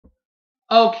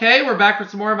Okay, we're back for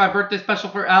some more of my birthday special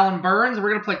for Alan Burns.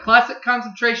 We're going to play Classic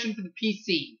Concentration for the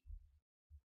PC.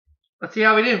 Let's see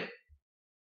how we do.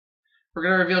 We're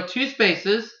going to reveal 2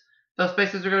 spaces. Those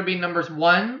spaces are going to be numbers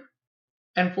 1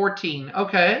 and 14.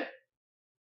 Okay.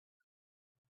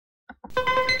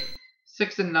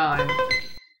 6 and 9.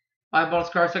 5 bonus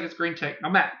car seconds, green tick. No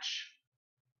match.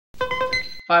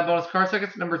 5 bonus car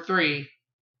seconds, number 3.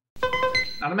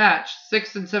 Not a match.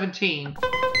 6 and 17.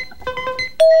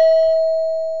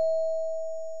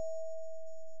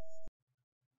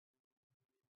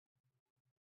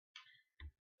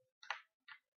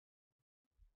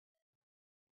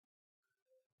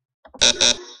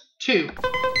 Two.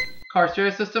 Car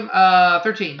stereo system.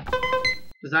 13.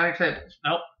 Designer tables.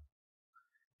 Nope.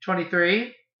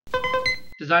 23.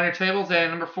 Designer tables and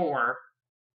number 4.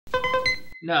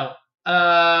 No.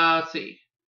 Let's see.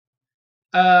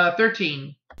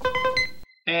 13.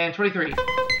 And 23.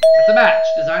 That's a match.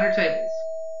 Designer tables.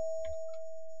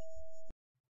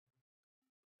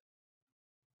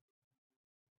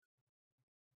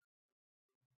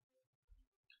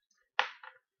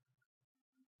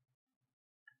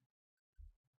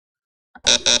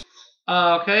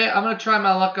 Okay, I'm gonna try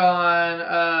my luck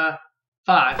on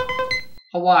 5.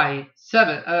 Hawaii.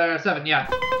 7, yeah.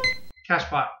 Cash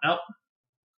pot. Nope.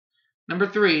 Number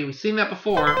 3, we've seen that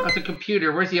before. That's a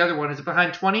computer. Where's the other one? Is it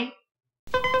behind 20?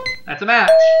 That's a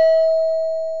match.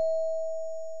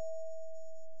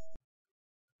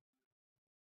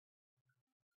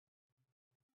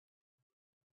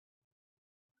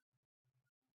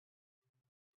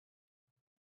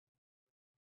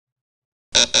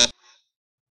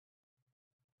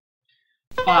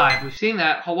 Five. We've seen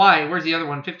that. Hawaii. Where's the other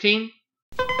one? 15?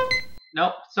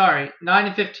 Nope. Sorry. 9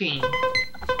 and 15.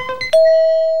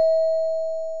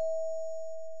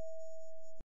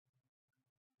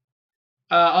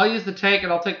 I'll use the take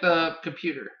and I'll take the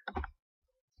computer.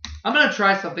 I'm going to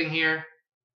try something here.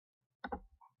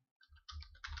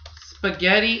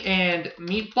 Spaghetti and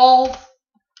meatballs.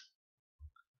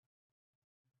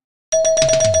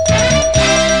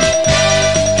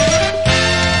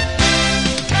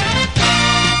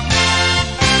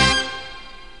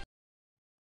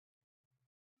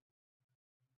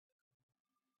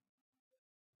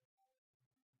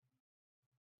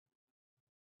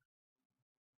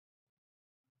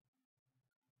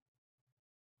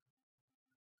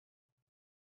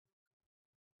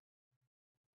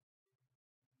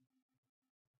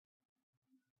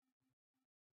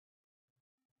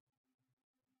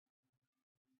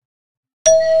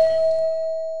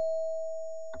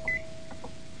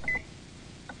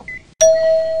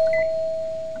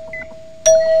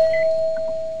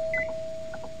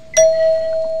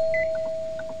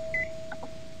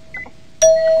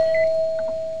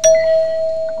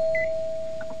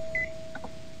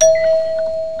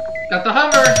 Got the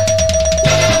Hummer.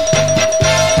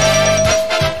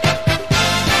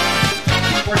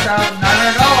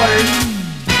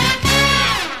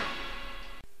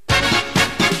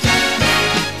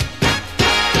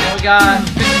 $4,900. Now we got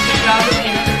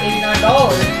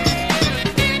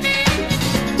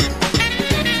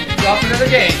 $52,889. Drop another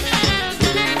game.